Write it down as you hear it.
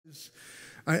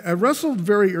I wrestled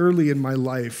very early in my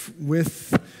life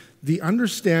with the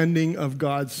understanding of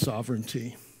God's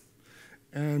sovereignty.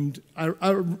 And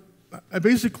I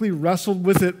basically wrestled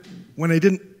with it when I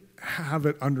didn't have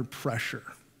it under pressure.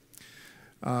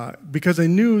 Because I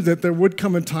knew that there would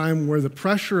come a time where the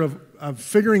pressure of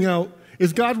figuring out,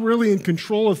 is God really in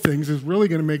control of things, is really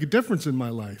going to make a difference in my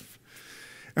life.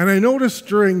 And I noticed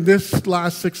during this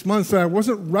last 6 months that I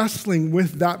wasn't wrestling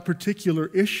with that particular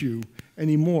issue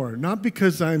anymore. Not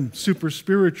because I'm super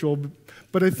spiritual,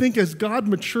 but I think as God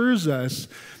matures us,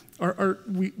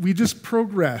 we just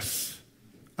progress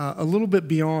a little bit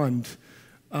beyond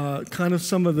kind of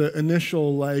some of the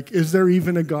initial, like, is there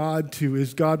even a God, to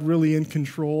is God really in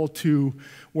control, to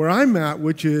where I'm at,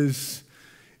 which is,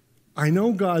 I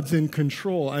know God's in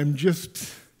control. I'm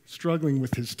just struggling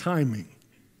with his timing.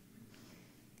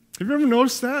 Have you ever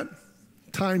noticed that?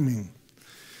 Timing.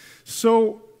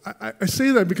 So I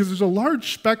say that because there's a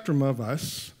large spectrum of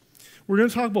us. We're going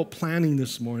to talk about planning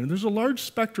this morning. There's a large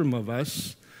spectrum of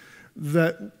us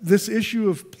that this issue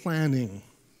of planning,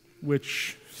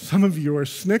 which some of you are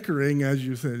snickering as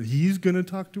you said, he's going to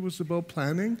talk to us about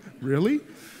planning? Really?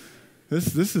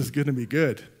 This is going to be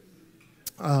good.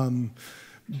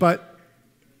 But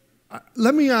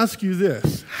let me ask you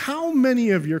this. How many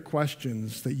of your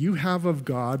questions that you have of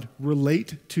God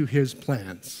relate to his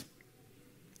plans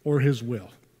or his will?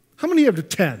 How many out of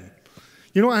 10?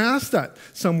 You know, I asked that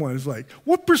someone, is like,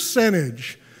 what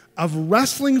percentage of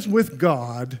wrestlings with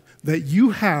God that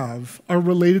you have are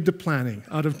related to planning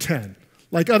out of 10?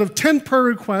 Like out of 10 prayer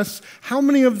requests, how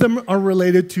many of them are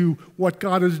related to what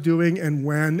God is doing and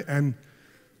when and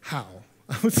how?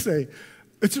 I would say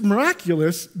it's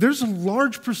miraculous. There's a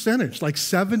large percentage, like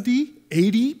 70,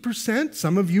 80%,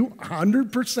 some of you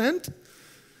 100%.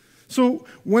 So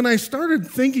when I started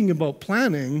thinking about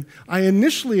planning, I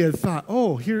initially had thought,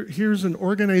 oh, here's an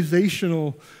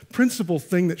organizational principle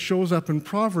thing that shows up in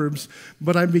Proverbs,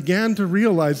 but I began to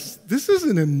realize this is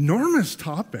an enormous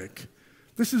topic.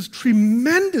 This is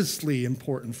tremendously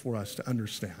important for us to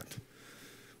understand.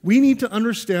 We need to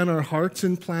understand our hearts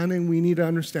in planning. We need to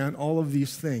understand all of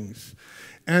these things.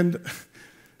 And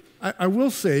I will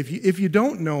say, if you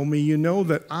don't know me, you know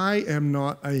that I am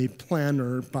not a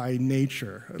planner by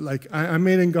nature. Like, I'm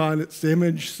made in God's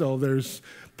image, so there's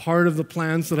part of the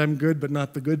plans that I'm good, but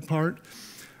not the good part.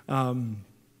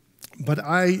 But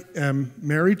I am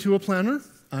married to a planner.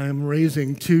 I am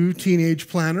raising 2 teenage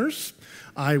planners.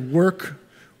 I work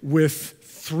with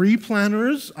 3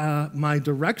 planners. My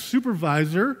direct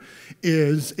supervisor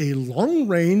is a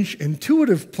long-range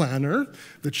intuitive planner.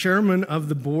 The chairman of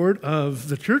the board of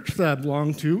the church that I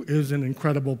belong to is an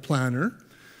incredible planner.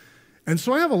 And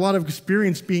so I have a lot of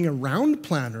experience being around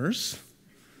planners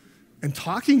and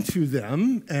talking to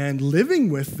them and living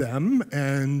with them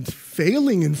and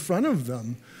failing in front of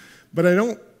them. But I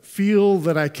don't feel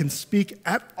that I can speak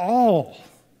at all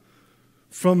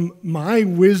from my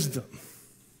wisdom.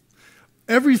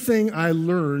 Everything I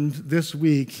learned this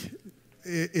week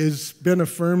has been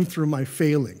affirmed through my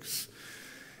failings.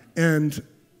 And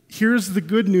here's the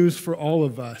good news for all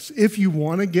of us. If you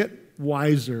want to get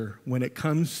wiser when it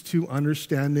comes to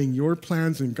understanding your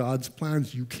plans and God's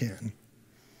plans, you can.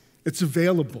 It's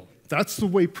available. That's the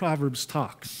way Proverbs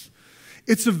talks.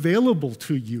 It's available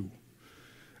to you.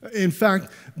 In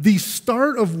fact, the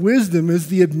start of wisdom is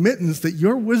the admittance that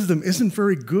your wisdom isn't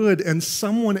very good and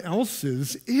someone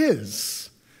else's is.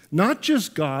 Not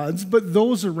just God's, but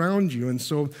those around you. And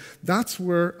so that's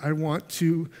where I want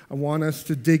us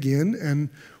to dig in. And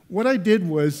what I did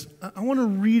was, I want to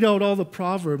read out all the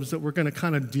Proverbs that we're going to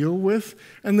kind of deal with.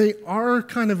 And they are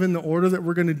kind of in the order that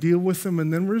we're going to deal with them.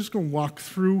 And then we're just going to walk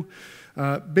through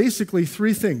basically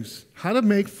 3 things. How to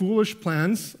make foolish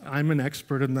plans. I'm an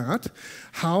expert in that.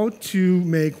 How to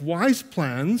make wise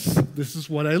plans. This is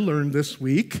what I learned this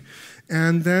week.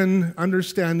 And then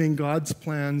understanding God's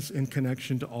plans in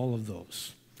connection to all of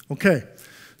those. Okay,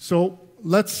 so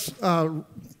let's,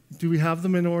 do we have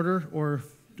them in order, or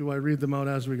do I read them out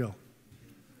as we go?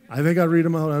 I think I read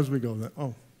them out as we go.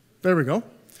 Oh, there we go.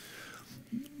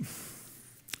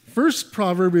 First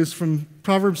proverb is from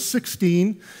Proverbs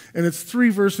 16, and it's 3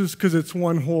 verses because it's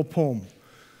one whole poem.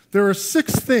 There are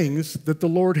 6 things that the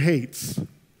Lord hates,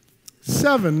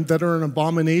 7 that are an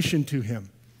abomination to him: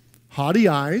 haughty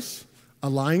eyes, a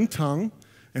lying tongue,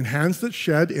 and hands that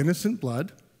shed innocent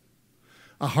blood,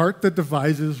 a heart that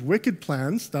devises wicked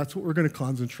plans, that's what we're going to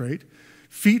concentrate,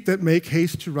 feet that make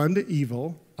haste to run to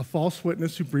evil, a false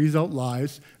witness who breathes out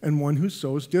lies, and one who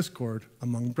sows discord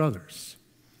among brothers.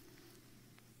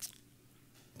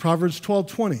 Proverbs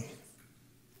 12:20.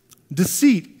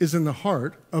 Deceit is in the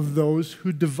heart of those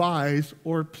who devise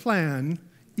or plan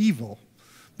evil,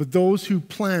 but those who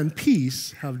plan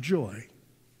peace have joy.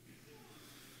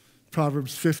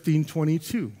 Proverbs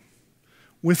 15:22.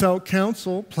 Without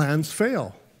counsel, plans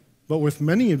fail, but with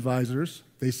many advisors,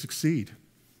 they succeed.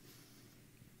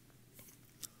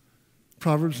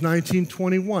 Proverbs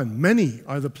 19:21. Many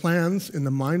are the plans in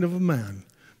the mind of a man,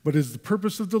 but it is the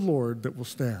purpose of the Lord that will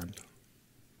stand.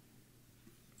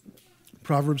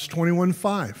 Proverbs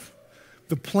 21:5.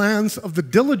 The plans of the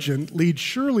diligent lead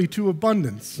surely to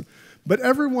abundance, but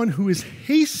everyone who is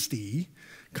hasty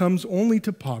comes only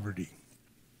to poverty.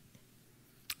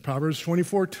 Proverbs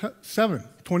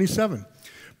 27.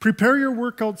 Prepare your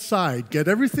work outside, get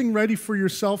everything ready for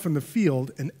yourself in the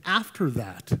field, and after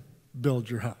that, build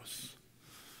your house.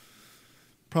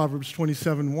 Proverbs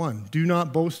 27:1. Do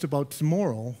not boast about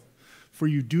tomorrow, for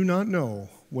you do not know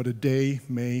what a day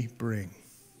may bring.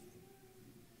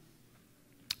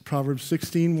 Proverbs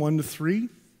 16:1-3.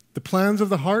 The plans of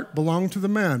the heart belong to the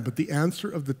man, but the answer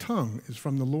of the tongue is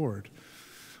from the Lord.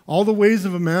 All the ways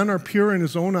of a man are pure in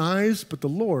his own eyes, but the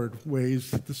Lord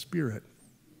weighs the spirit.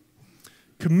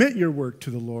 Commit your work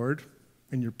to the Lord,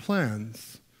 and your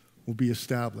plans will be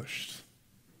established.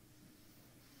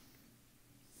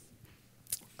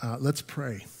 Let's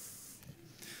pray.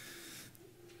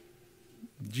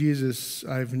 Jesus,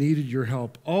 I've needed your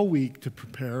help all week to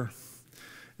prepare,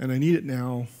 and I need it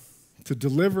now to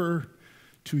deliver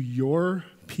to your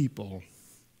people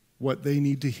what they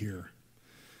need to hear.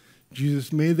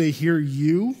 Jesus, may they hear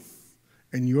you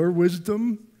and your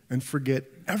wisdom and forget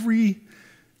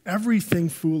everything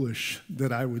foolish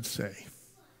that I would say.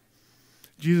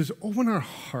 Jesus, open our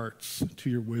hearts to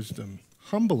your wisdom.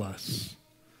 Humble us.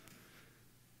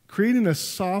 Create in us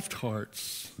soft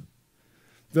hearts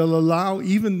that'll allow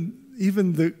even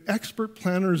the expert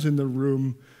planners in the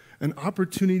room an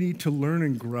opportunity to learn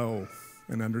and grow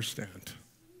and understand.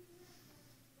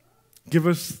 Give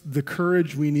us the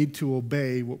courage we need to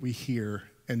obey what we hear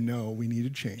and know we need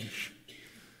to change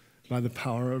by the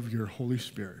power of your Holy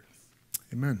Spirit.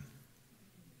 Amen.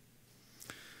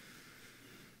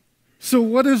 So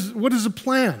what is a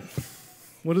plan?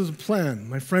 What is a plan?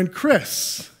 My friend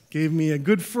Chris gave me a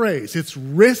good phrase. It's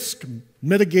risk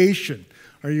mitigation.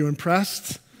 Are you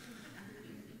impressed?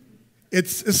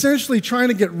 It's essentially trying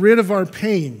to get rid of our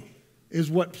pain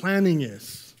is what planning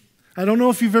is. I don't know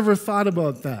if you've ever thought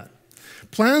about that.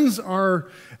 Plans are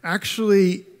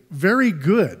actually very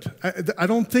good. I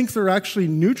don't think they're actually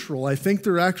neutral. I think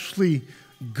they're actually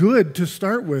good to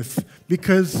start with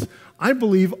because I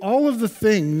believe all of the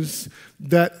things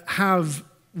that have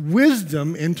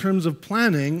wisdom in terms of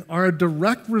planning are a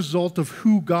direct result of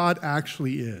who God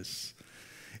actually is.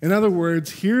 In other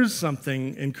words, here's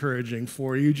something encouraging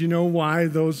for you. Do you know why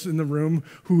those in the room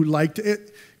who liked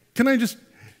it?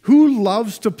 Who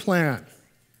loves to plan?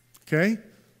 Okay?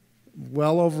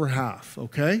 Well over half,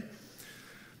 okay?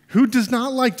 Who does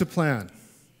not like to plan?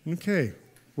 Okay,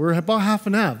 we're about half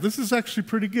and half. This is actually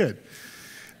pretty good.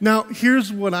 Now,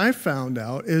 here's what I found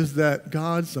out is that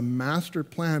God's a master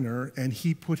planner and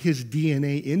he put his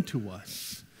DNA into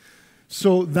us.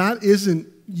 So that isn't,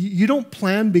 you don't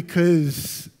plan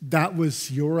because that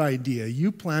was your idea.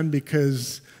 You plan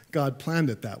because God planned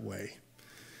it that way.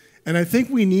 And I think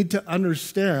we need to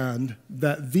understand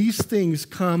that these things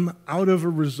come out of a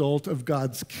result of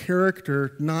God's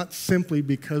character, not simply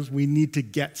because we need to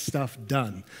get stuff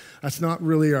done. That's not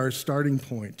really our starting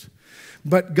point.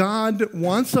 But God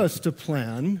wants us to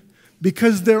plan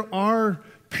because there are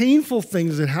painful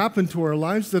things that happen to our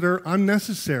lives that are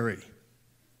unnecessary.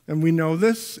 And we know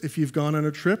this if you've gone on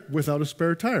a trip without a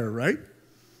spare tire, right?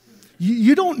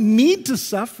 You don't need to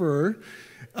suffer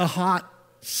a hot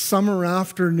summer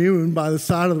afternoon by the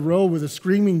side of the road with a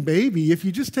screaming baby if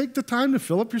you just take the time to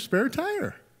fill up your spare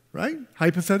tire, right?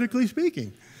 Hypothetically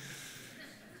speaking.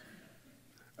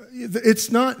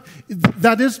 It's not,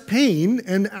 that is pain,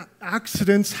 and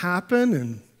accidents happen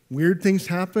and weird things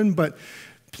happen, but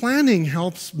planning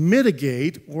helps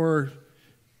mitigate or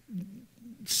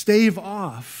stave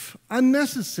off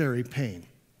unnecessary pain.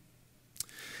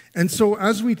 And so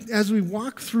as we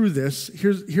walk through this,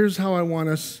 here's how I want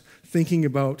us thinking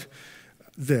about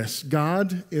this.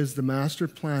 God is the master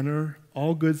planner.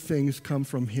 All good things come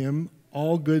from him.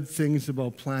 All good things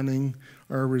about planning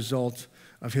are a result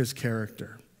of his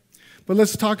character. But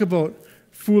let's talk about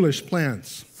foolish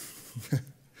plans.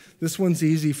 This one's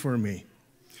easy for me.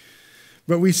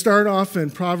 But we start off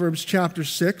in Proverbs chapter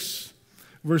 6,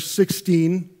 verse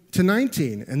 16 to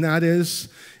 19, and that is,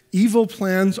 evil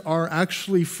plans are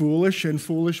actually foolish, and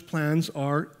foolish plans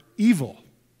are evil.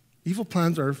 Evil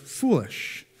plans are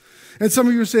foolish. And some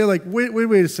of you say, like, wait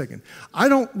a second. I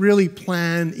don't really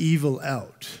plan evil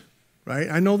out. right?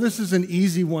 I know this is an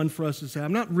easy one for us to say.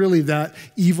 I'm not really that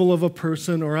evil of a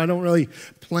person, or I don't really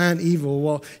plan evil.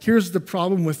 Well, here's the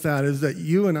problem with that, is that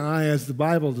you and I, as the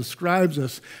Bible describes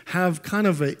us, have kind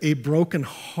of a broken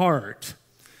heart.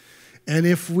 And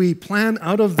if we plan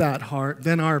out of that heart,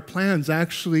 then our plans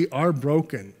actually are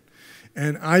broken.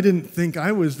 And I didn't think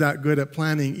I was that good at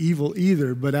planning evil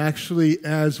either, but actually,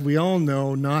 as we all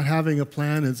know, not having a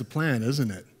plan is a plan,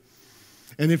 isn't it?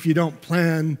 And if you don't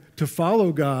plan to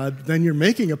follow God, then you're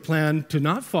making a plan to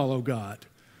not follow God.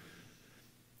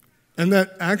 And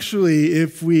that actually,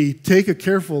 if we take a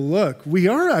careful look, we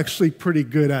are actually pretty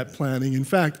good at planning. In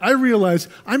fact, I realize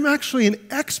I'm actually an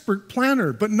expert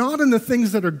planner, but not in the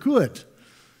things that are good.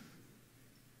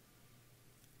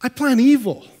 I plan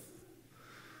evil.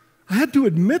 I had to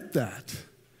admit that.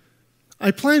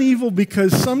 I plan evil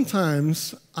because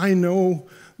sometimes I know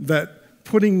that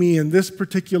putting me in this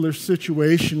particular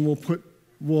situation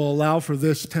will allow for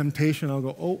this temptation. I'll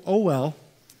go, oh well.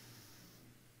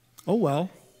 Oh well.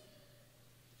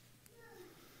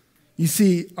 You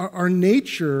see, our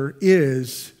nature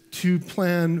is to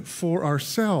plan for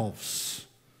ourselves,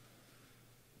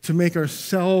 to make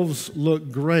ourselves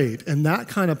look great. And that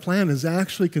kind of plan is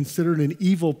actually considered an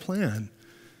evil plan.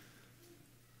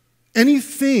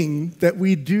 Anything that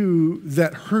we do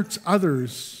that hurts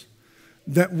others,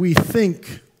 that we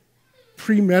think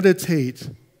premeditate,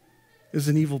 is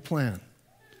an evil plan.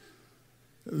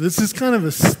 This is kind of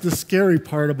the scary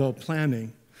part about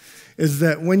planning, is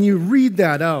that when you read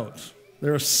that out,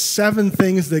 there are 7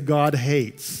 things that God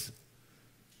hates.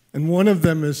 And one of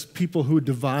them is people who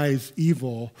devise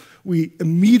evil. We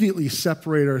immediately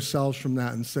separate ourselves from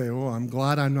that and say, oh, I'm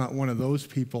glad I'm not one of those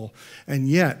people. And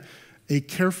yet, a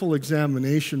careful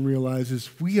examination realizes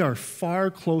we are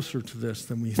far closer to this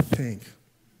than we think.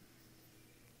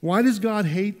 Why does God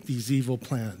hate these evil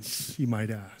plans, you might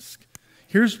ask?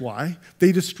 Here's why.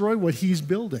 They destroy what He's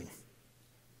building.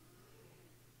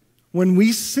 When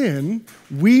we sin,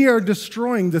 we are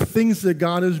destroying the things that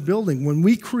God is building. When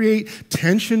we create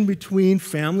tension between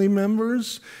family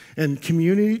members and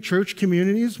church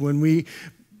communities, when we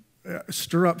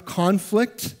stir up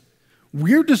conflict,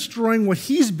 we're destroying what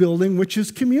He's building, which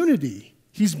is community.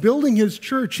 He's building His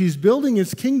church. He's building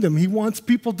His kingdom. He wants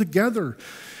people together.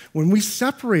 When we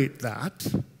separate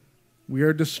that, we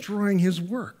are destroying His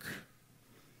work.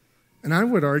 And I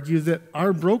would argue that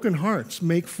our broken hearts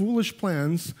make foolish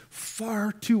plans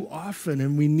far too often,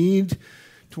 and we need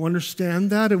to understand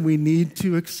that, and we need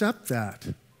to accept that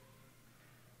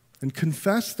and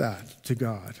confess that to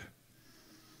God.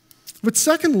 But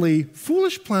secondly,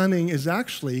 foolish planning is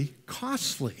actually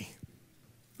costly.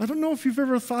 I don't know if you've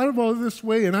ever thought about it this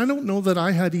way, and I don't know that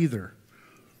I had either.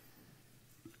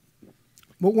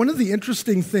 But one of the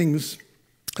interesting things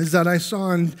is that I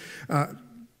saw in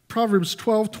Proverbs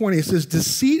 12:20, it says,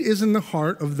 deceit is in the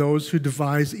heart of those who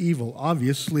devise evil.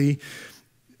 Obviously,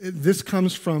 this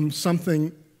comes from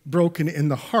something broken in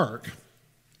the heart.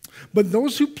 But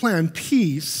those who plan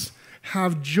peace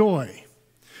have joy.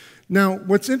 Now,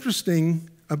 what's interesting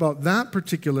about that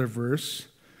particular verse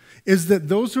is that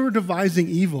those who are devising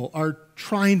evil are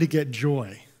trying to get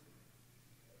joy.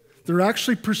 They're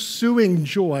actually pursuing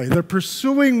joy. They're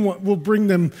pursuing what will bring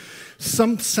them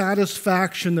some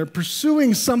satisfaction. They're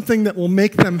pursuing something that will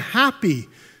make them happy,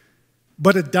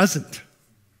 but it doesn't.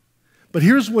 But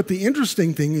here's what the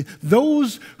interesting thing is.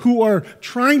 Those who are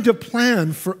trying to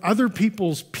plan for other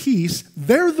people's peace,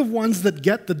 they're the ones that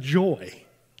get the joy.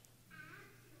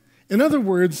 In other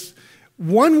words,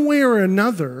 one way or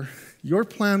another, your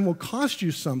plan will cost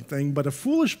you something, but a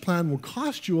foolish plan will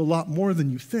cost you a lot more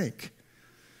than you think.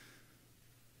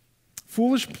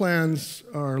 Foolish plans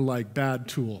are like bad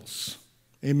tools.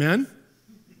 Amen?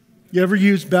 You ever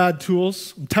use bad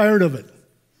tools? I'm tired of it.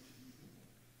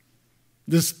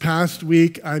 This past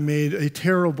week, I made a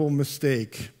terrible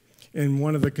mistake in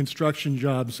one of the construction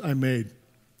jobs I made.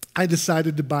 I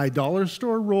decided to buy dollar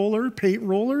store paint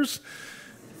rollers.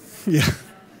 Yeah.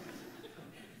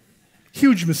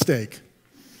 Huge mistake.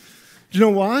 Do you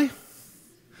know why?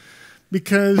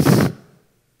 Because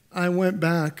I went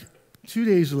back 2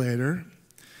 days later,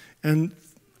 and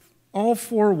all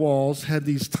 4 walls had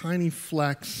these tiny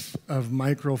flecks of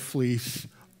microfleece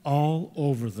all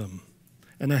over them.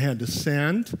 And I had to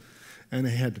sand, and I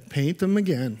had to paint them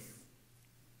again.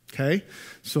 Okay?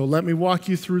 So let me walk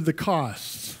you through the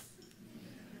costs.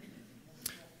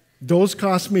 Those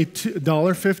cost me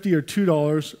 $1.50 or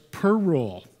 $2 per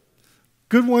roll.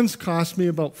 Good ones cost me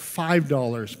about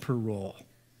 $5 per roll.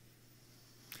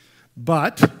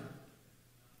 But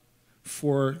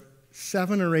for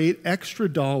 $7 or $8 extra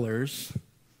dollars,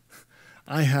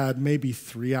 I had maybe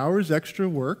 3 hours extra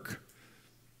work,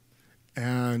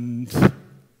 and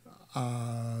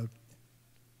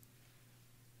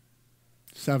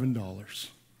 $7.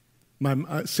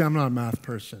 See, I'm not a math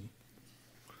person.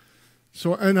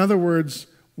 So in other words,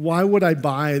 why would I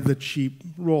buy the cheap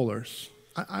rollers?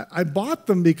 I bought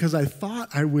them because I thought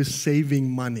I was saving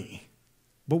money.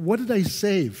 But what did I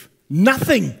save?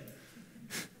 Nothing.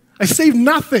 I saved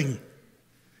nothing.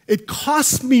 It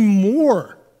cost me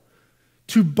more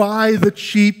to buy the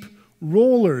cheap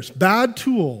rollers. Bad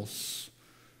tools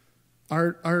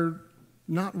are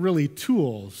not really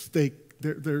tools.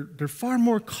 They're far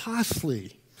more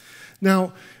costly.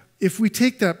 Now, if we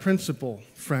take that principle,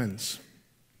 friends,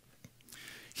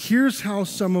 here's how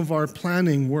some of our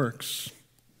planning works.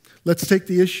 Let's take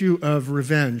the issue of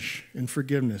revenge and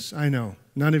forgiveness. I know,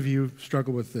 none of you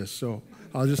struggle with this, so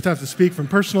I'll just have to speak from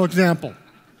personal example.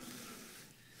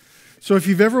 So if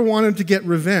you've ever wanted to get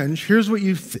revenge, here's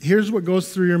what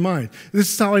goes through your mind.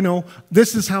 This is how I know,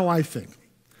 this is how I think.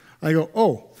 I go,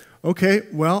 oh, okay,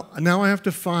 well, now I have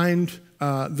to find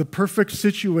the perfect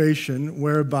situation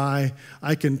whereby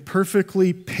I can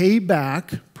perfectly pay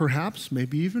back, perhaps,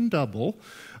 maybe even double,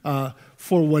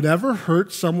 for whatever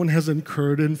hurt someone has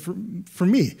incurred for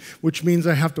me, which means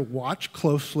I have to watch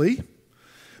closely.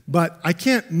 But I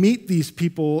can't meet these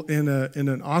people in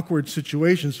an awkward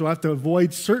situation, so I have to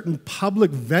avoid certain public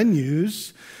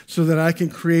venues so that I can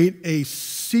create a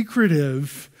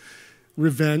secretive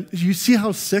revenge. You see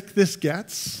how sick this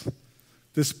gets,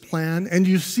 this plan? And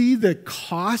you see the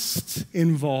cost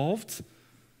involved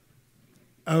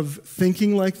of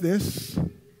thinking like this?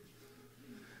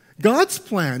 God's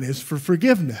plan is for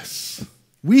forgiveness.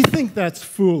 We think that's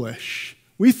foolish.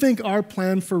 We think our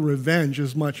plan for revenge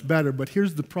is much better, but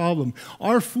here's the problem.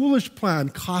 Our foolish plan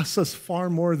costs us far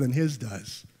more than His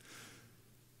does.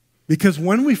 Because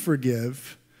when we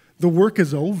forgive, the work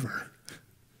is over.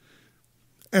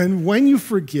 And when you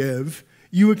forgive,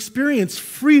 you experience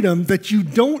freedom that you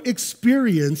don't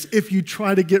experience if you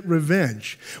try to get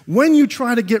revenge. When you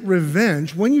try to get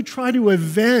revenge, when you try to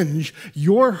avenge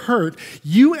your hurt,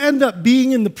 you end up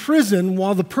being in the prison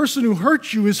while the person who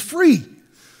hurt you is free.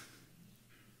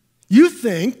 You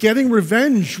think getting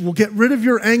revenge will get rid of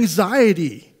your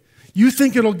anxiety. You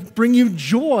think it'll bring you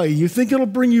joy. You think it'll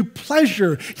bring you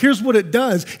pleasure. Here's what it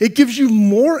does. It gives you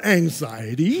more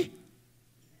anxiety.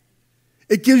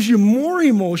 It gives you more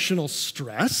emotional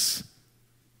stress.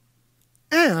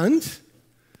 And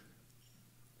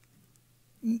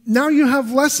now you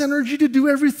have less energy to do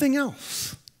everything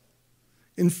else.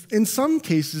 In some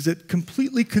cases, it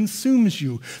completely consumes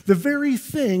you. The very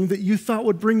thing that you thought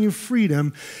would bring you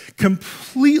freedom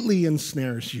completely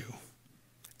ensnares you.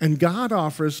 And God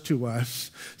offers to us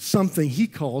something He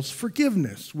calls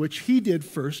forgiveness, which He did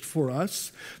first for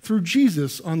us through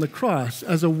Jesus on the cross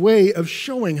as a way of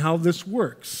showing how this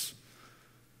works.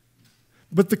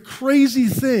 But the crazy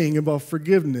thing about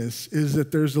forgiveness is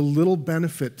that there's a little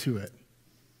benefit to it,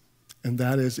 and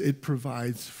that is it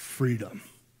provides freedom.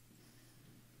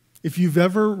 If you've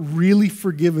ever really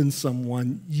forgiven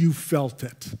someone, you felt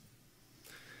it.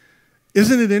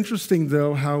 Isn't it interesting,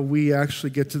 though, how we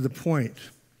actually get to the point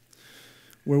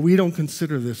where we don't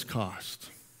consider this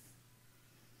cost?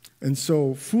 And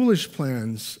so foolish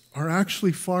plans are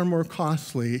actually far more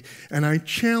costly, and I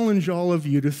challenge all of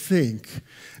you to think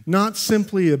not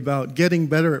simply about getting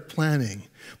better at planning,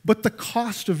 but the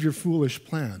cost of your foolish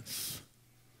plans.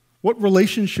 What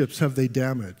relationships have they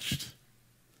damaged?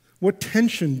 What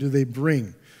tension do they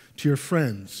bring to your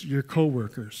friends, your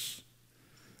coworkers?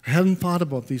 I hadn't thought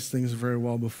about these things very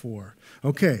well before.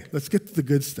 Okay, let's get to the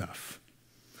good stuff.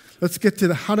 Let's get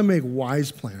to how to make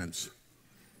wise plans.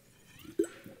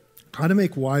 How to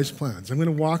make wise plans. I'm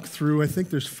going to walk through, I think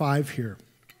there's 5 here.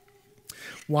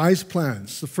 Wise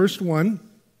plans. The first one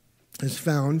is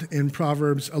found in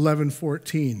Proverbs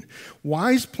 11:14.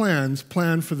 Wise plans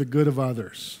plan for the good of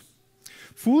others.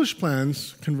 Foolish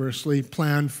plans, conversely,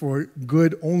 plan for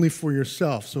good only for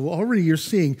yourself. So already you're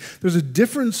seeing there's a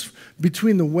difference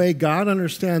between the way God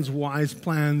understands wise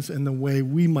plans and the way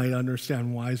we might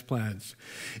understand wise plans.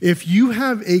 If you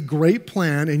have a great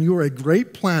plan and you're a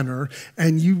great planner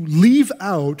and you leave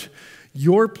out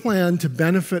your plan to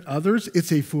benefit others,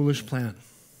 it's a foolish plan.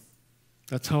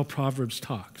 That's how Proverbs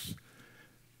talks.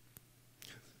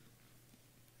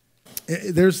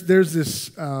 There's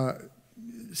this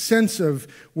sense of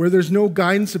where there's no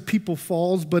guidance of people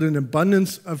falls, but an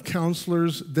abundance of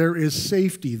counselors, there is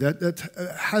safety. That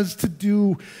has to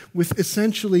do with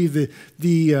essentially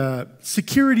the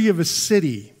security of a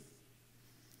city.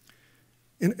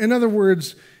 In other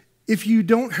words, if you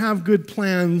don't have good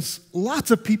plans, lots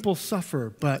of people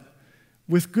suffer, but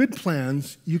with good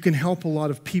plans, you can help a lot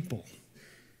of people.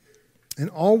 And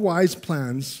all wise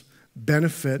plans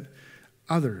benefit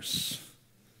others.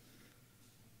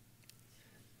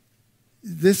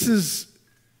 This is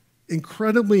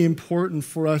incredibly important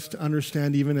for us to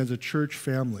understand even as a church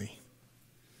family.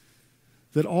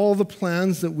 That all the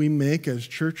plans that we make as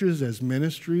churches, as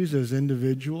ministries, as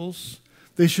individuals,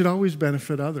 they should always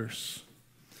benefit others.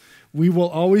 We will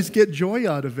always get joy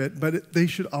out of it, but they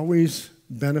should always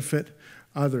benefit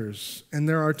others. And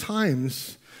there are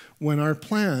times when our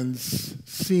plans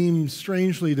seem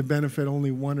strangely to benefit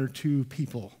only one or two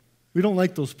people. We don't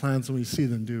like those plans when we see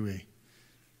them, do we?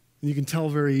 And you can tell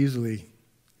very easily.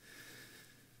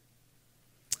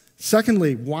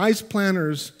 Secondly, wise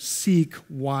planners seek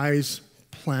wise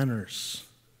planners.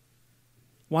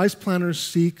 Wise planners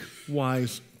seek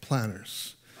wise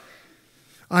planners.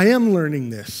 I am learning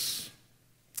this.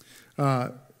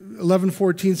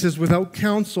 11:14 says, without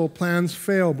counsel, plans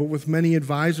fail, but with many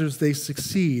advisors, they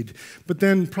succeed. But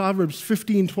then Proverbs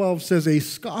 15:12 says, a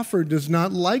scoffer does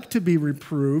not like to be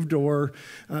reproved or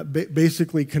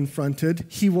basically confronted.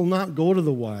 He will not go to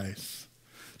the wise.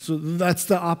 So that's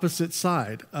the opposite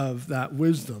side of that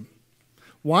wisdom.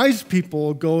 Wise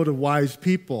people go to wise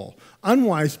people.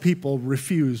 Unwise people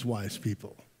refuse wise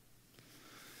people.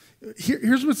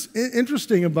 Here's what's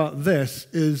interesting about this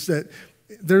is that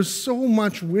there's so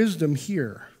much wisdom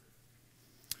here.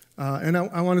 And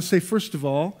I want to say, first of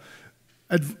all,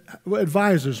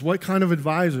 advisors. What kind of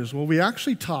advisors? Well, we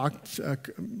actually talked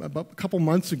about a couple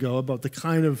months ago about the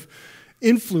kind of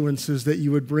influences that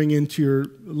you would bring into your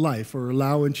life or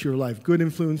allow into your life. Good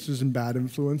influences and bad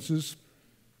influences.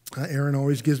 Aaron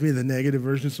always gives me the negative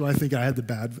version, so I think I had the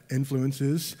bad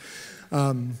influences.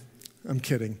 I'm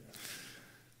kidding.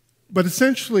 But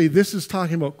essentially, this is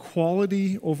talking about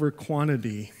quality over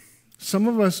quantity. Some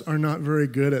of us are not very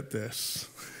good at this.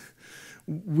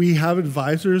 We have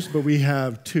advisors, but we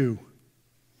have two.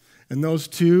 And those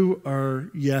two are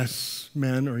yes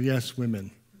men or yes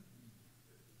women.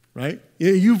 Right?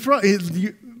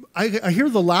 I hear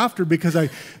the laughter because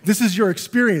this is your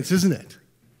experience, isn't it?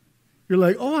 You're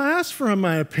like, oh, I asked for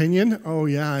my opinion. Oh,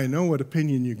 yeah, I know what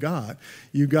opinion you got.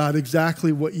 You got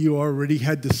exactly what you already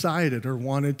had decided or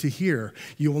wanted to hear.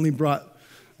 You only brought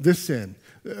this in.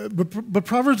 But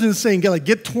Proverbs isn't saying,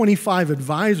 get 25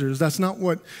 advisors. That's not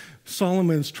what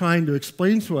Solomon's trying to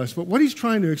explain to us. But what he's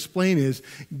trying to explain is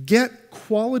get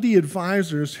quality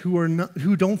advisors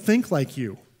who don't think like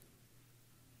you,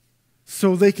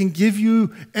 so they can give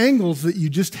you angles that you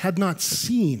just had not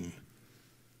seen.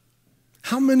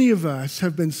 How many of us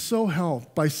have been so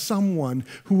helped by someone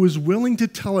who was willing to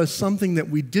tell us something that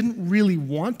we didn't really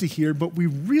want to hear, but we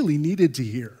really needed to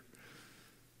hear?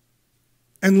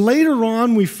 And later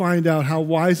on, we find out how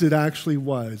wise it actually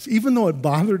was. Even though it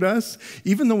bothered us,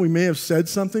 even though we may have said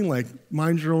something like,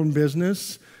 mind your own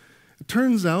business, it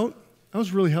turns out that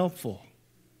was really helpful.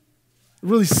 It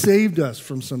really saved us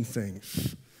from some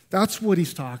things. That's what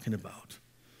he's talking about.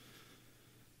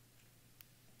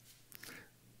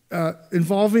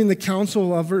 Involving the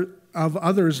counsel of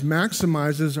others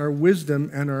maximizes our wisdom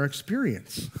and our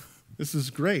experience. This is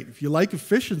great. If you like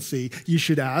efficiency, you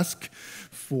should ask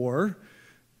for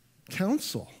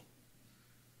counsel.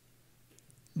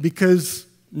 Because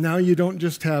now you don't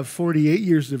just have 48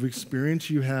 years of experience,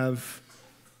 you have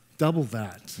double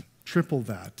that, triple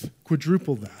that,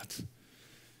 quadruple that.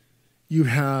 You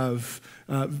have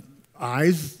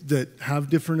eyes that have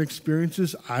different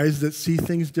experiences, eyes that see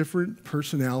things different,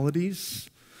 personalities.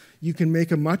 You can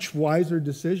make a much wiser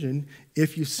decision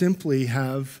if you simply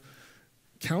have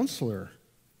counselors.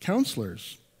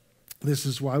 This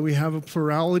is why we have a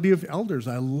plurality of elders.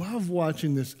 I love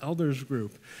watching this elders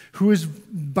group, who is,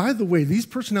 by the way, these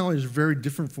personalities are very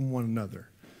different from one another.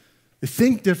 They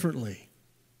think differently.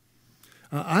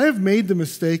 I have made the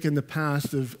mistake in the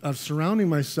past of surrounding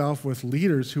myself with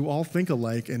leaders who all think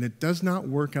alike, and it does not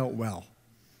work out well.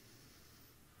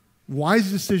 Wise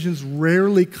decisions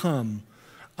rarely come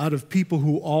out of people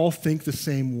who all think the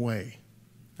same way.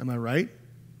 Am I right?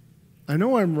 I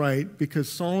know I'm right because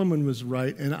Solomon was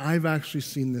right, and I've actually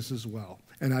seen this as well,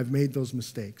 and I've made those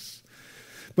mistakes.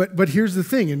 But here's the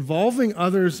thing. Involving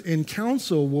others in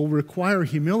counsel will require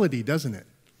humility, doesn't it?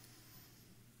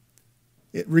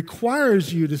 It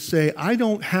requires you to say, I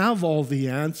don't have all the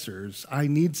answers. I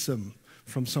need some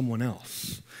from someone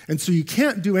else. And so you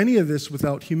can't do any of this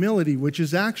without humility, which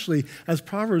is actually, as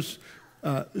Proverbs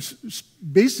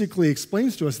basically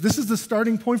explains to us, this is the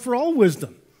starting point for all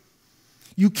wisdom.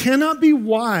 You cannot be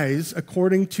wise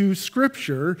according to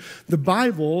Scripture, the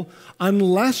Bible,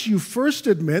 unless you first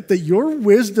admit that your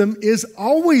wisdom is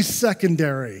always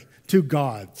secondary to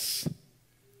God's.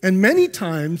 And many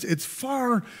times it's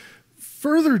far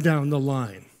further down the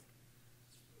line.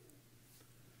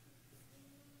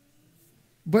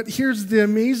 But here's the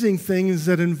amazing thing is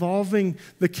that involving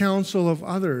the counsel of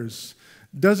others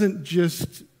doesn't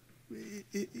just,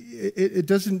 it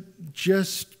doesn't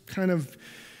just kind of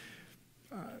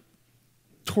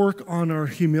torque on our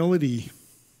humility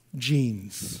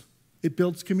genes. It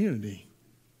builds community.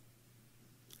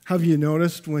 Have you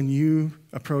noticed when you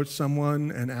approach someone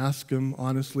and ask them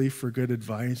honestly for good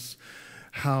advice,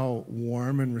 how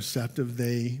warm and receptive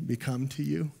they become to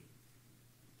you?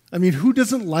 I mean, who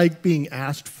doesn't like being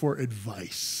asked for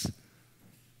advice?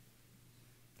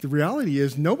 The reality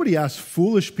is nobody asks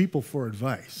foolish people for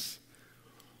advice.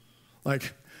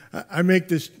 Like, I made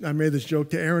this joke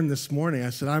to Aaron this morning.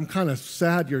 I said, I'm kind of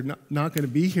sad you're not going to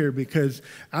be here because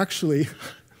actually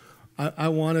I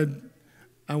wanted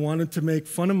to make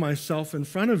fun of myself in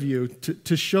front of you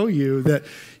to show you that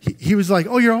he was like,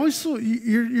 oh, you're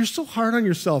so hard on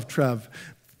yourself, Trev.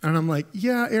 And I'm like,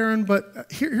 yeah, Aaron, but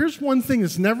here's one thing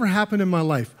that's never happened in my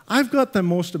life. I've got the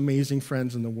most amazing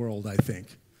friends in the world, I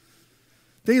think.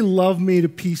 They love me to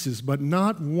pieces, but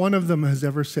not one of them has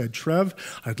ever said, Trev,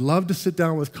 I'd love to sit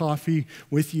down with coffee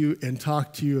with you and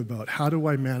talk to you about how do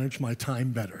I manage my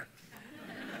time better.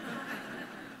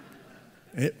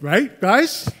 Right,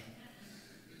 guys?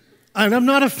 And I'm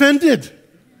not offended,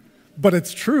 but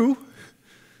it's true.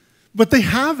 But they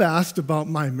have asked about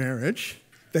my marriage.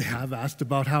 They have asked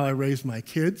about how I raise my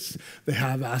kids. They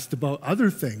have asked about other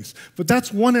things. But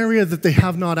that's one area that they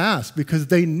have not asked because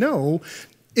they know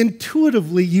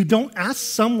intuitively you don't ask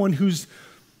someone who's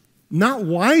not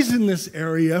wise in this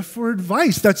area for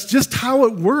advice. That's just how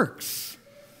it works.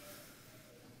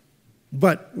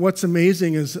 But what's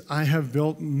amazing is I have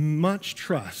built much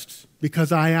trust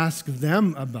because I ask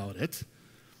them about it,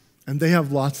 and they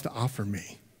have lots to offer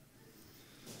me.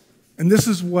 And this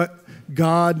is what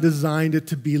God designed it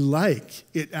to be like.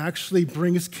 It actually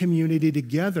brings community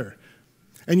together.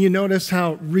 And you notice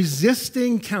how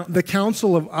resisting the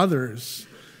counsel of others,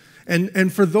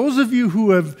 and for those of you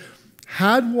who have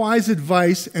had wise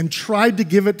advice and tried to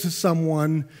give it to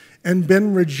someone and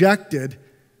been rejected,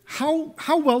 how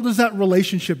well does that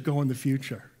relationship go in the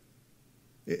future?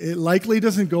 It likely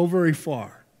doesn't go very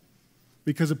far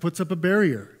because it puts up a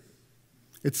barrier.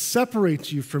 It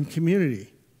separates you from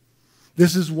community.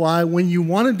 This is why when you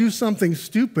want to do something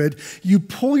stupid, you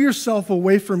pull yourself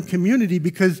away from community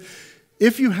because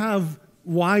if you have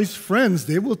wise friends,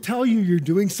 they will tell you you're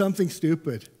doing something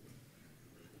stupid.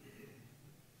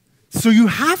 So you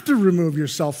have to remove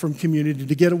yourself from community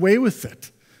to get away with it,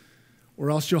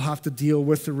 or else you'll have to deal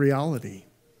with the reality.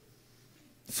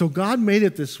 So God made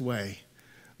it this way,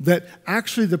 that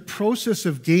actually the process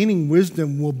of gaining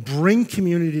wisdom will bring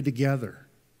community together.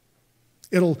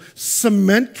 It'll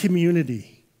cement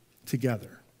community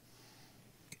together.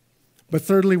 But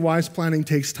thirdly, wise planning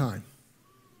takes time.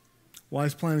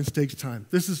 Wise planning takes time.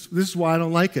 This is why I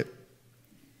don't like it.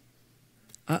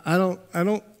 I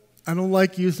don't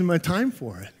like using my time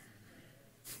for it.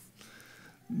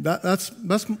 That's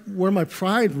where my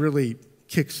pride really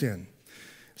kicks in.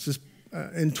 It says,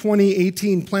 in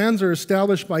 2018, plans are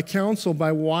established by counsel,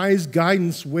 by wise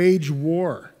guidance, wage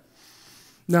war.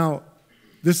 Now,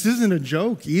 this isn't a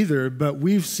joke either, but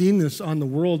we've seen this on the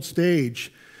world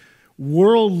stage.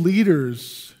 World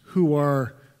leaders who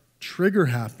are trigger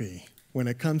happy when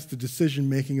it comes to decision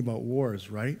making about wars,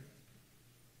 right?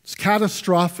 It's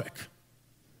catastrophic.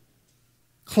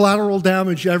 Collateral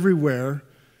damage everywhere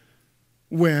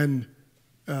when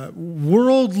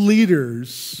world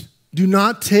leaders do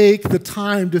not take the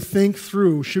time to think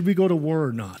through, should we go to war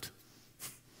or not?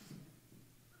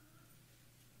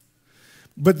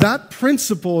 But that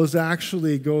principle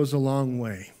actually goes a long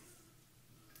way.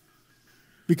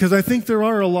 Because I think there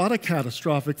are a lot of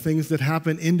catastrophic things that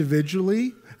happen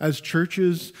individually as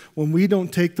churches when we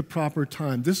don't take the proper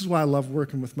time. This is why I love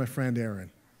working with my friend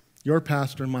Aaron, your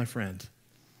pastor and my friend.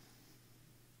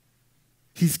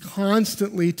 He's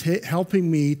constantly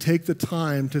helping me take the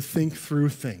time to think through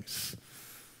things.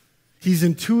 He's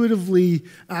intuitively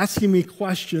asking me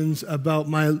questions about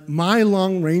my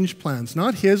long-range plans,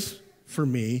 not his for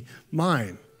me,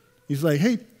 mine. He's like,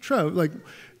 hey, Trev,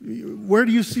 where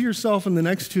do you see yourself in the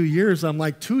next 2 years? I'm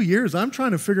like, 2 years? I'm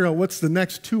trying to figure out what's the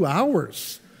next 2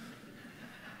 hours.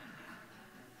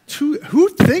 Who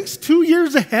thinks 2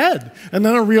 years ahead? And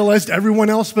then I realized everyone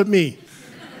else but me.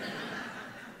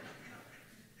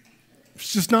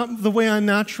 It's just not the way I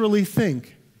naturally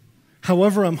think.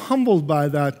 However, I'm humbled by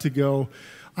that to go,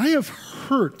 I have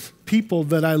hurt people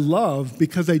that I love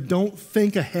because I don't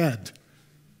think ahead.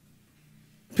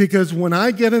 Because when I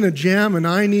get in a jam and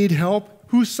I need help,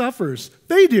 who suffers?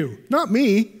 They do, not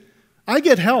me. I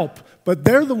get help, but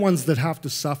they're the ones that have to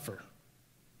suffer.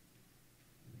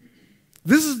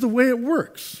 This is the way it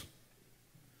works.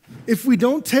 If we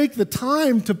don't take the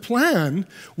time to plan,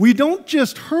 we don't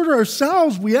just hurt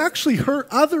ourselves, we actually hurt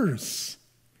others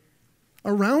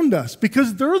around us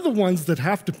because they're the ones that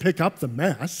have to pick up the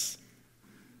mess.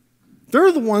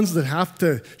 They're the ones that have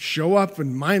to show up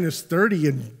in minus 30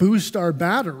 and boost our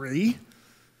battery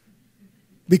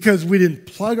because we didn't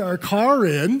plug our car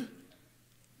in.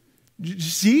 You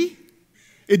see?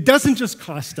 It doesn't just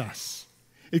cost us.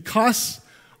 It costs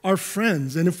our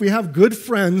friends. And if we have good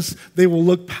friends, they will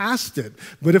look past it.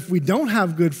 But if we don't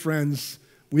have good friends,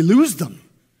 we lose them.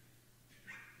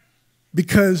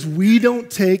 Because we don't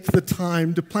take the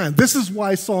time to plan. This is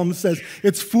why Psalm says,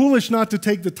 it's foolish not to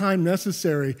take the time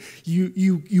necessary.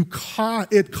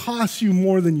 It costs you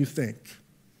more than you think.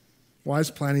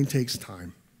 Wise planning takes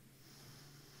time.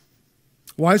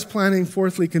 Wise planning,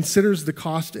 fourthly, considers the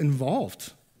cost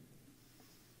involved.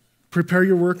 Prepare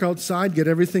your work outside, get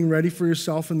everything ready for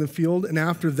yourself in the field, and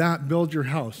after that, build your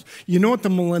house. You know what the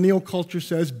millennial culture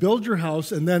says? Build your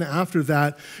house, and then after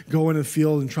that, go in the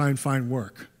field and try and find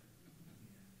work.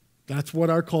 That's what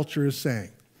our culture is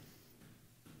saying.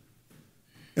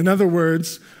 In other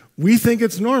words, we think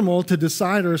it's normal to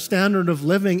decide our standard of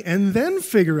living and then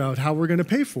figure out how we're going to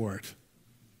pay for it.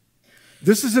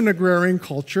 This is an agrarian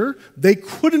culture. They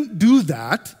couldn't do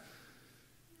that.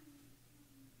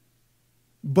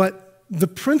 But the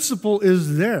principle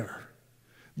is there.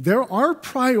 There are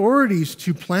priorities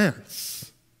to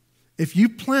plans. If you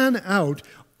plan out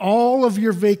all of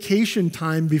your vacation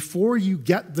time before you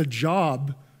get the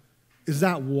job, is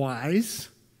that wise?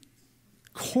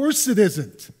 Of course it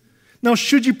isn't. Now,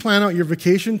 should you plan out your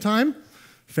vacation time?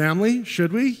 Family,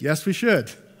 should we? Yes, we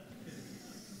should.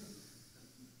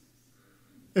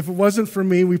 If it wasn't for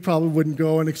me, we probably wouldn't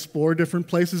go and explore different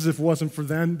places. If it wasn't for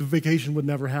them, the vacation would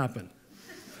never happen.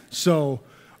 So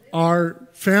our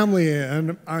family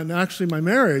and actually my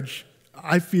marriage,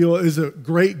 I feel, is a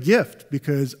great gift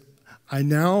because I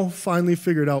now finally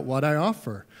figured out what I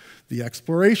offer, the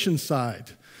exploration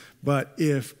side. But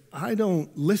if I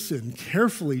don't listen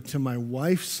carefully to my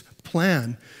wife's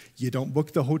plan, you don't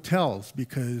book the hotels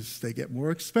because they get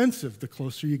more expensive the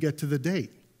closer you get to the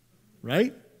date,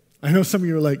 right? I know some of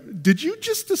you are like, did you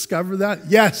just discover that?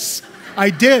 Yes, I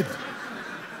did.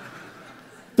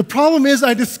 The problem is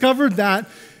I discovered that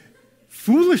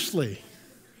foolishly.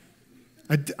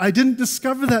 I didn't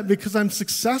discover that because I'm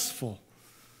successful.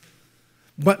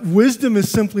 But wisdom is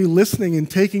simply listening and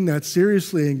taking that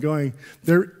seriously and going,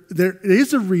 there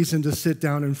is a reason to sit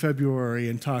down in February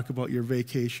and talk about your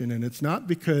vacation. And it's not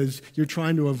because you're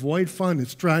trying to avoid fun.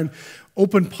 It's trying to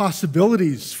open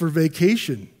possibilities for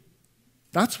vacation.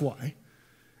 That's why.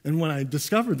 And when I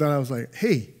discovered that, I was like,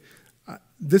 hey,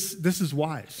 this is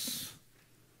wise.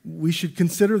 We should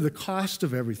consider the cost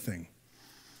of everything.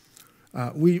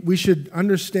 We should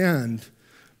understand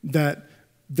that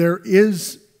there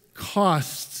is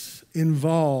costs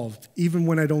involved even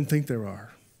when I don't think there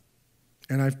are.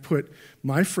 And I've put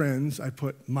my friends, I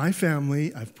put my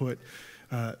family, I've put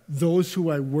those who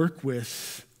I work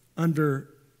with under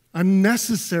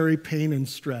unnecessary pain and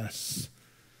stress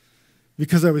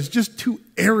because I was just too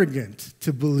arrogant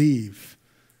to believe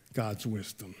God's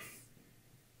wisdom.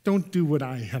 Don't do what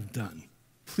I have done.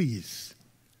 Please,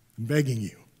 I'm begging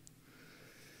you.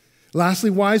 Lastly,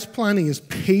 wise planning is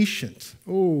patient.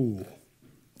 Oh,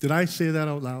 did I say that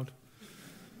out loud?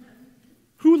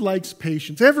 Who likes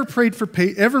patience? Ever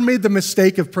made the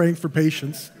mistake of praying for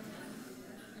patience?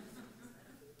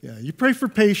 Yeah, you pray for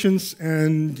patience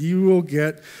and you will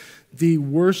get the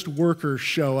worst worker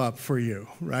show up for you,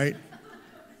 right?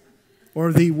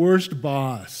 Or the worst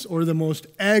boss, or the most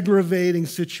aggravating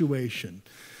situation.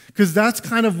 Because that's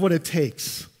kind of what it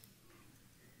takes.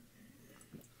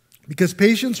 Because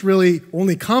patience really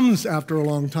only comes after a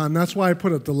long time. That's why I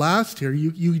put it the last here.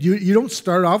 You don't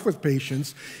start off with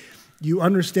patience. You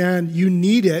understand you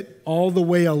need it all the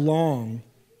way along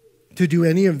to do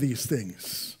any of these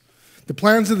things. The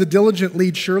plans of the diligent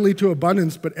lead surely to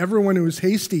abundance, but everyone who is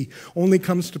hasty only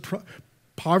comes to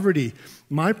poverty.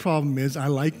 My problem is I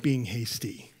like being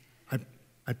hasty.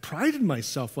 I prided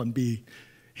myself on being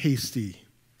hasty.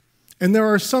 And there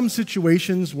are some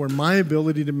situations where my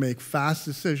ability to make fast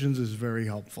decisions is very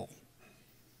helpful.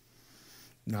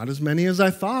 Not as many as I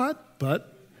thought,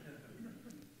 but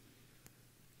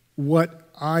what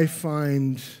I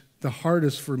find the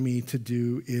hardest for me to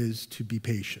do is to be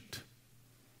patient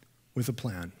with a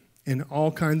plan in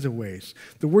all kinds of ways.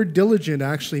 The word diligent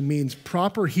actually means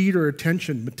proper heed or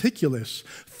attention, meticulous,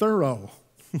 thorough,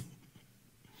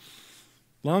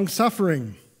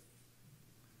 long-suffering,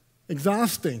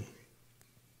 exhausting.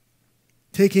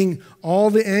 Taking all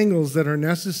the angles that are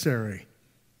necessary.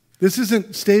 This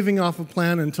isn't staving off a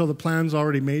plan until the plan's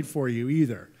already made for you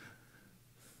either.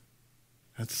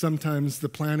 That's sometimes the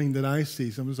planning that I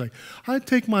see. Someone's like, I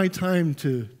take my time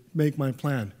to make my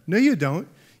plan. No, you don't.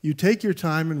 You take your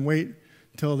time and wait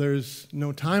till there's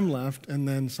no time left, and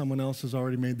then someone else has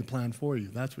already made the plan for you.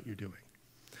 That's what you're doing.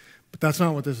 But that's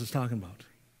not what this is talking about.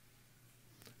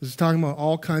 This is talking about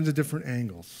all kinds of different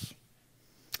angles.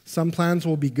 Some plans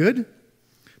will be good,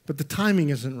 but the timing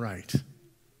isn't right.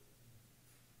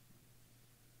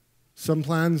 Some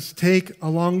plans take a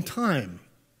long time.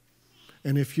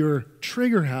 And if you're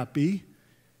trigger happy,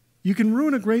 you can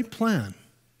ruin a great plan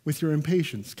with your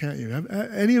impatience, can't you? Have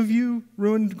any of you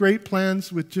ruined great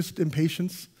plans with just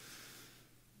impatience?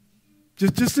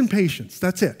 Just impatience,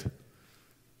 that's it.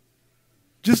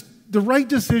 Just the right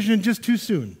decision just too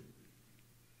soon.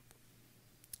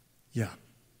 Yeah.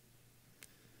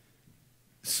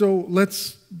 So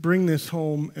let's bring this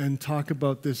home and talk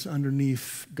about this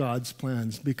underneath God's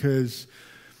plans, because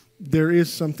there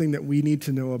is something that we need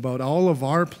to know about all of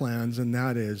our plans, and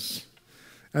that is,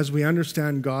 as we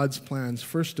understand God's plans,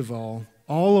 first of all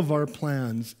of our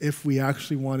plans, if we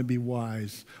actually want to be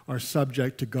wise, are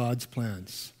subject to God's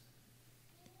plans.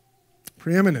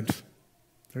 Preeminent.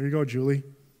 There you go, Julie.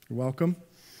 You're welcome.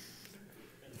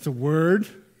 It's a word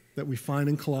that we find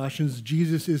in Colossians.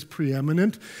 Jesus is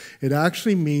preeminent. It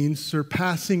actually means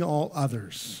surpassing all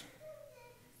others.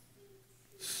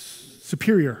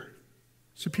 Superior.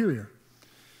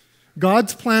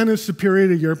 God's plan is superior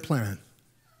to your plan.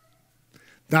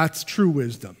 That's true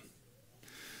wisdom.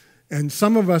 And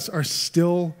some of us are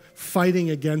still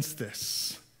fighting against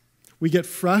this. We get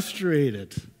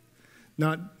frustrated,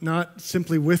 not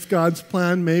simply with God's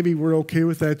plan. Maybe we're okay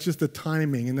with that, it's just the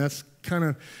timing. And that's kind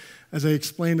of, as I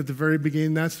explained at the very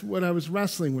beginning, that's what I was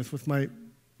wrestling with my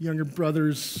younger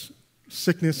brother's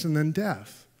sickness and then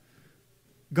death.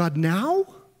 God now?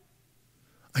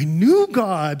 I knew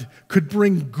God could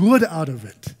bring good out of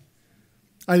it.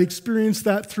 I'd experienced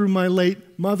that through my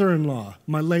late mother-in-law,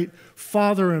 my late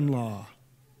father-in-law.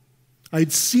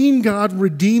 I'd seen God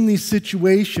redeem these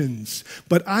situations,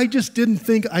 but I just didn't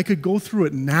think I could go through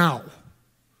it now.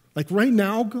 Like right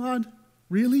now, God?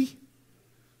 Really?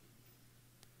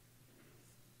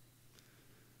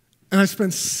 And I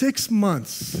spent 6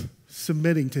 months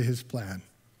submitting to his plan.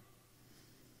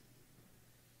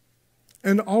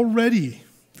 And already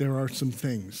there are some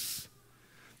things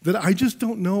that I just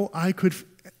don't know I could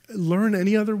learn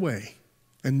any other way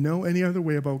and know any other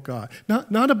way about God.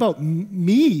 Not about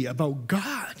me, about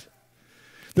God.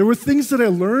 There were things that I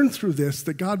learned through this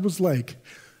that God was like,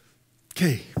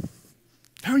 okay,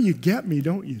 now you get me,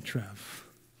 don't you, Trev?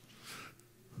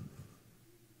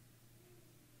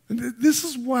 And this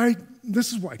is why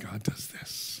God does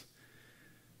this.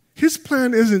 His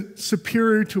plan isn't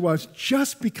superior to us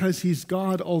just because he's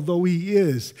God, although he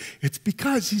is. It's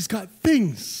because he's got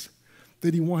things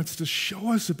that he wants to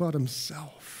show us about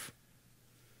himself.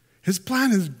 His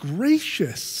plan is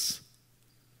gracious,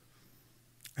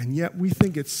 and yet we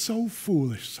think it's so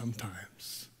foolish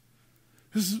sometimes.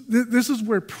 This is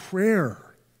where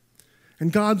prayer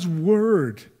and God's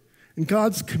word and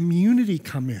God's community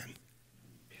come in.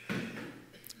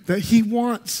 That he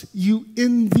wants you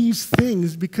in these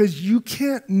things because you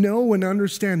can't know and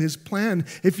understand his plan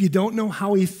if you don't know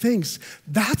how he thinks.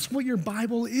 That's what your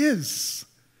Bible is.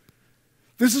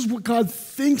 This is what God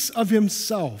thinks of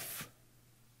himself.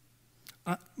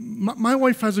 My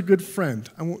wife has a good friend.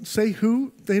 I won't say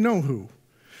who, they know who.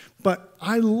 But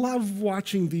I love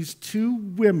watching these two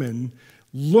women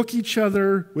look each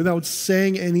other without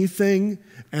saying anything,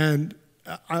 and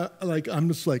I'm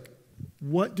just like,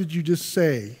 what did you just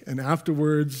say? And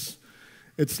afterwards,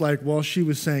 it's like, well, she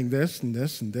was saying this and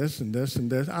this and this and this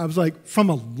and this. I was like,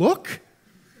 from a look?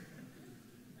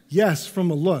 Yes, from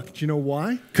a look. Do you know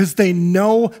why? Because they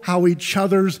know how each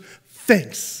other's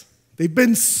thinks. They've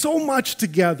been so much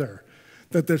together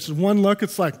that there's one look,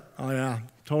 it's like, oh yeah,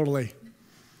 totally.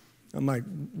 I'm like,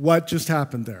 what just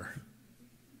happened there?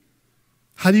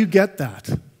 How do you get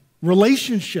that?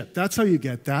 Relationship, that's how you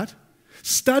get that.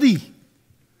 Study.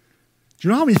 Do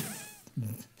you know how many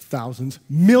thousands,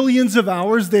 millions of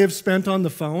hours they have spent on the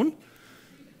phone?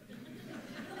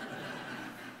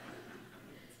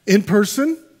 In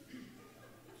person?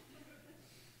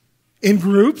 In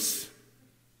groups?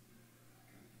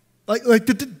 Like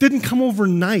that didn't come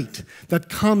overnight. That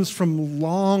comes from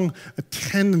long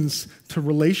attendance to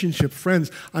relationship.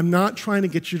 Friends, I'm not trying to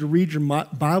get you to read your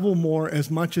Bible more as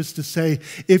much as to say,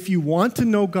 if you want to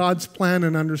know God's plan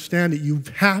and understand it, you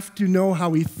have to know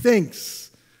how he thinks.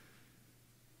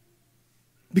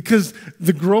 Because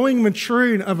the growing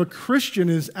maturing of a Christian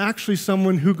is actually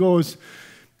someone who goes,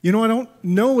 You know, I don't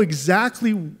know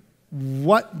exactly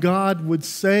what God would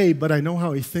say, but I know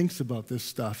how he thinks about this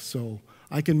stuff, so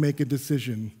I can make a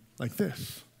decision like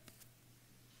this.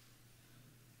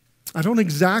 I don't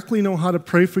exactly know how to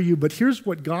pray for you, but here's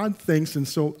what God thinks, and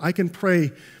so I can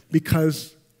pray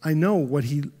because I know what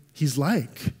he's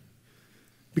like,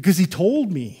 because he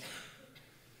told me.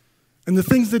 And the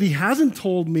things that he hasn't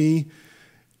told me,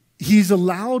 he's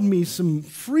allowed me some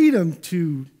freedom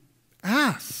to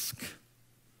ask.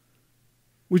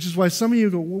 Which is why some of you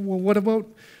go, well,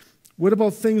 what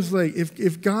about things like,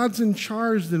 if God's in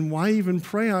charge, then why even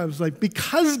pray? I was like,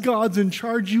 because God's in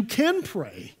charge, you can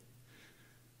pray.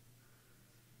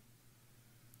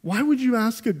 Why would you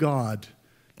ask a God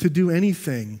to do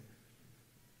anything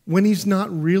when he's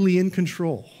not really in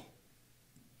control?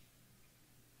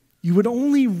 You would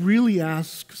only really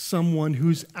ask someone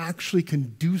who's actually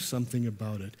can do something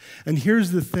about it. And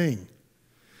here's the thing,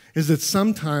 is that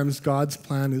sometimes God's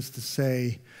plan is to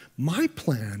say, my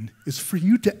plan is for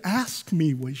you to ask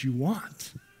me what you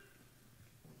want.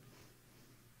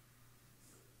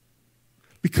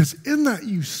 Because in that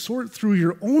you sort through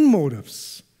your own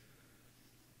motives.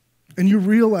 And you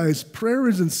realize prayer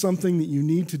isn't something that you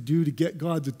need to do to get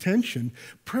God's attention.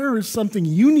 Prayer is something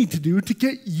you need to do to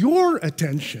get your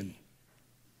attention.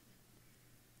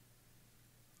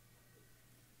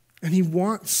 And he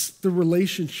wants the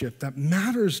relationship that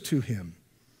matters to him.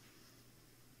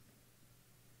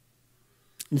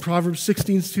 In Proverbs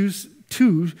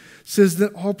 16:2 says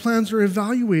that all plans are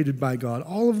evaluated by God.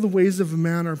 All of the ways of a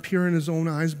man are pure in his own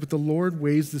eyes, but the Lord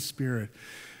weighs the spirit.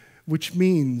 Which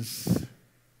means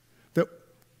that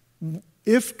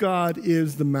if God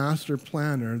is the master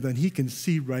planner, then he can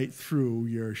see right through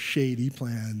your shady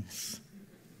plans.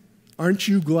 Aren't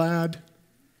you glad?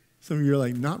 Some of you are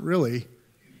like, not really.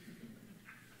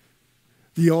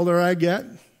 The older I get,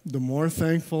 the more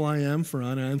thankful I am for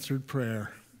unanswered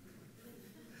prayer.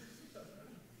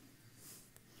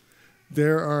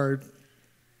 There are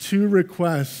 2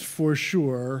 requests for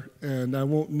sure, and I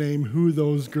won't name who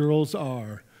those girls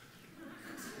are.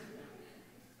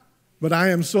 But I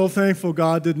am so thankful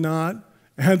God did not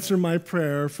answer my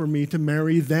prayer for me to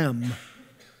marry them.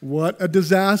 What a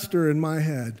disaster in my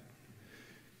head.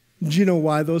 Do you know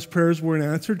why those prayers weren't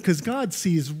answered? Because God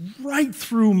sees right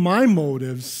through my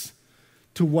motives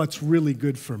to what's really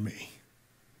good for me,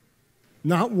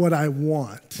 not what I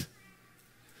want.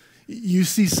 You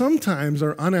see, sometimes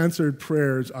our unanswered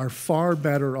prayers are far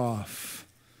better off.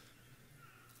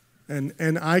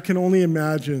 And I can only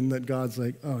imagine that God's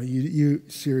like, oh, you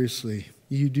seriously,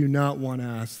 you do not want to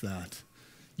ask that.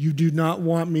 You do not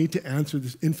want me to answer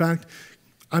this. In fact,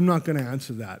 I'm not going to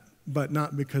answer that, but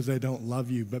not because I don't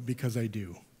love you, but because I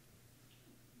do.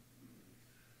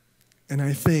 And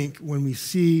I think when we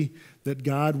see that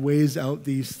God weighs out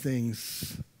these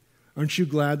things, aren't you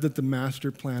glad that the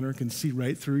master planner can see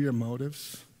right through your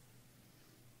motives?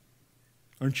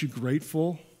 Aren't you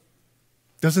grateful?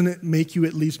 Doesn't it make you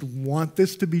at least want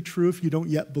this to be true if you don't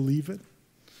yet believe it?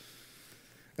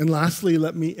 And lastly,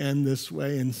 let me end this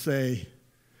way and say,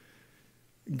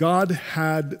 God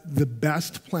had the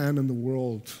best plan in the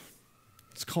world.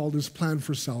 It's called his plan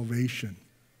for salvation.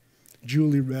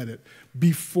 Julie read it.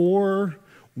 Before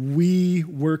we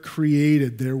were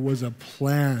created, there was a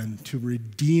plan to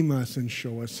redeem us and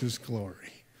show us his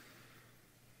glory.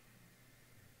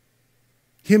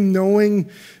 Him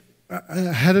knowing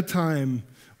ahead of time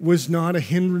was not a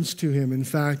hindrance to him. In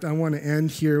fact, I want to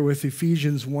end here with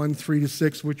Ephesians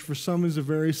 1:3-6, which for some is a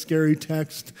very scary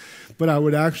text, but I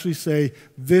would actually say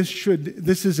this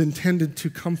is intended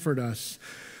to comfort us.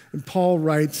 And Paul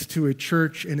writes to a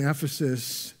church in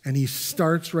Ephesus, and he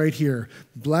starts right here.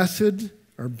 Blessed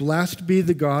be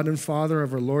the God and Father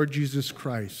of our Lord Jesus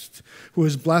Christ, who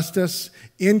has blessed us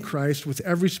in Christ with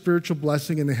every spiritual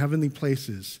blessing in the heavenly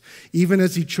places, even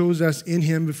as he chose us in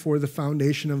him before the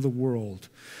foundation of the world,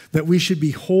 that we should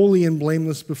be holy and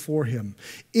blameless before him.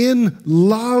 In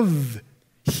love,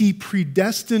 he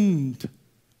predestined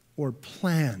or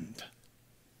planned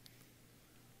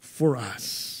for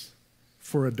us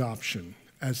for adoption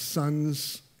as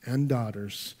sons and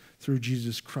daughters through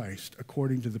Jesus Christ,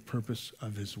 according to the purpose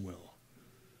of his will.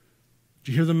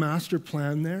 Do you hear the master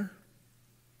plan there?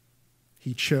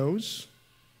 He chose.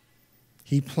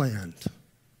 He planned.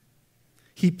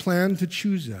 He planned to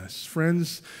choose us.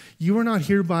 Friends, you are not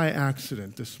here by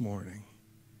accident this morning.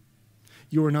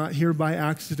 You are not here by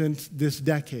accident this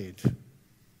decade.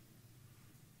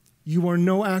 You are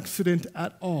no accident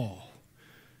at all.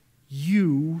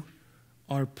 You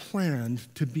are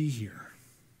planned to be here.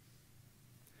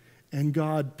 And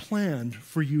God planned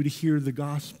for you to hear the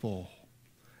gospel,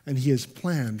 and he has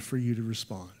planned for you to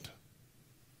respond.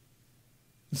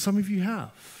 And some of you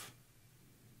have.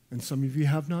 And some of you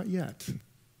have not yet.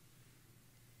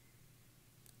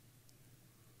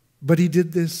 But he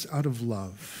did this out of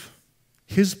love.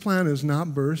 His plan is not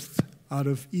birthed out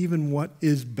of even what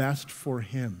is best for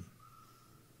him,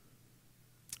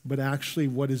 but actually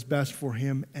what is best for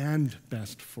him and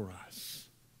best for us.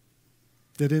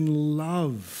 That in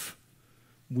love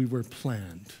we were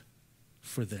planned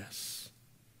for this.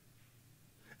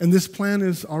 And this plan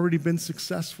has already been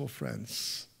successful,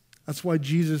 friends. That's why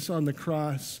Jesus on the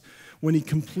cross, when he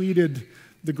completed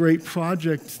the great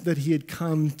project that he had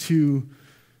come to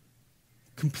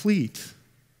complete,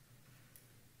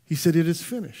 he said, "It is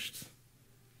finished."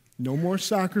 No more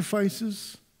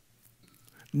sacrifices.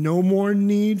 No more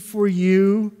need for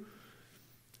you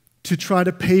to try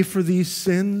to pay for these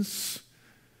sins.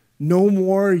 No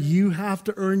more you have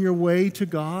to earn your way to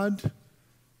God.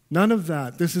 None of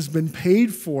that. This has been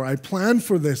paid for. I planned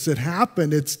for this. It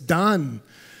happened. It's done.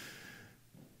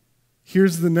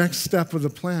 Here's the next step of the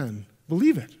plan.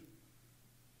 Believe it.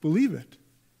 Believe it.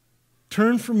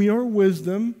 Turn from your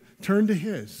wisdom, turn to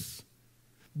his.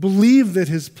 Believe that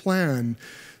his plan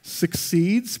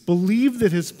succeeds. Believe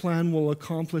that his plan will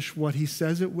accomplish what he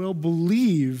says it will.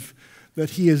 Believe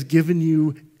that he has given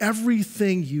you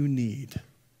everything you need.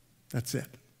 That's it.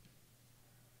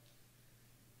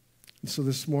 And so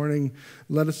this morning,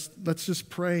 let's just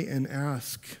pray and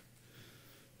ask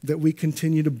that we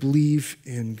continue to believe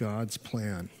in God's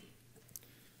plan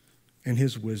and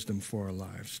his wisdom for our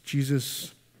lives.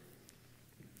 Jesus,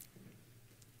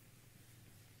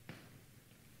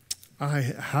 I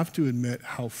have to admit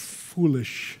how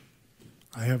foolish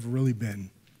I have really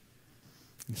been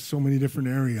in so many different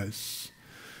areas.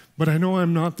 But I know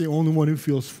I'm not the only one who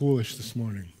feels foolish this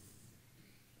morning.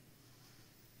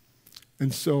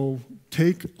 And so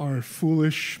take our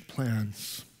foolish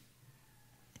plans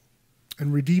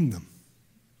and redeem them.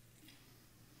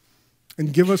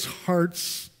 And give us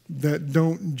hearts that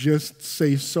don't just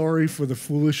say sorry for the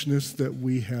foolishness that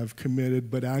we have committed,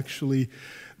 but actually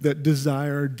that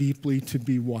desire deeply to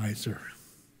be wiser.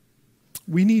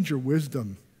 We need your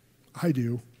wisdom. I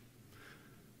do.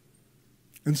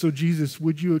 And so, Jesus,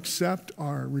 would you accept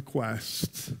our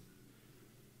request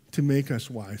to make us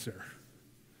wiser?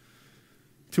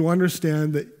 To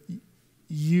understand that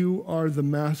you are the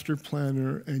master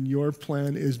planner and your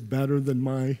plan is better than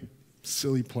my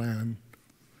silly plan,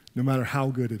 no matter how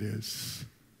good it is.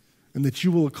 And that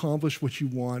you will accomplish what you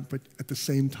want, but at the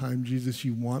same time, Jesus,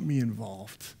 you want me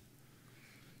involved.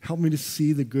 Help me to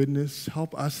see the goodness.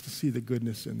 Help us to see the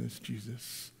goodness in this,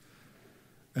 Jesus,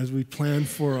 as we plan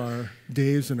for our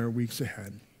days and our weeks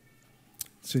ahead.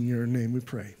 It's in your name we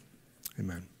pray.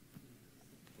 Amen.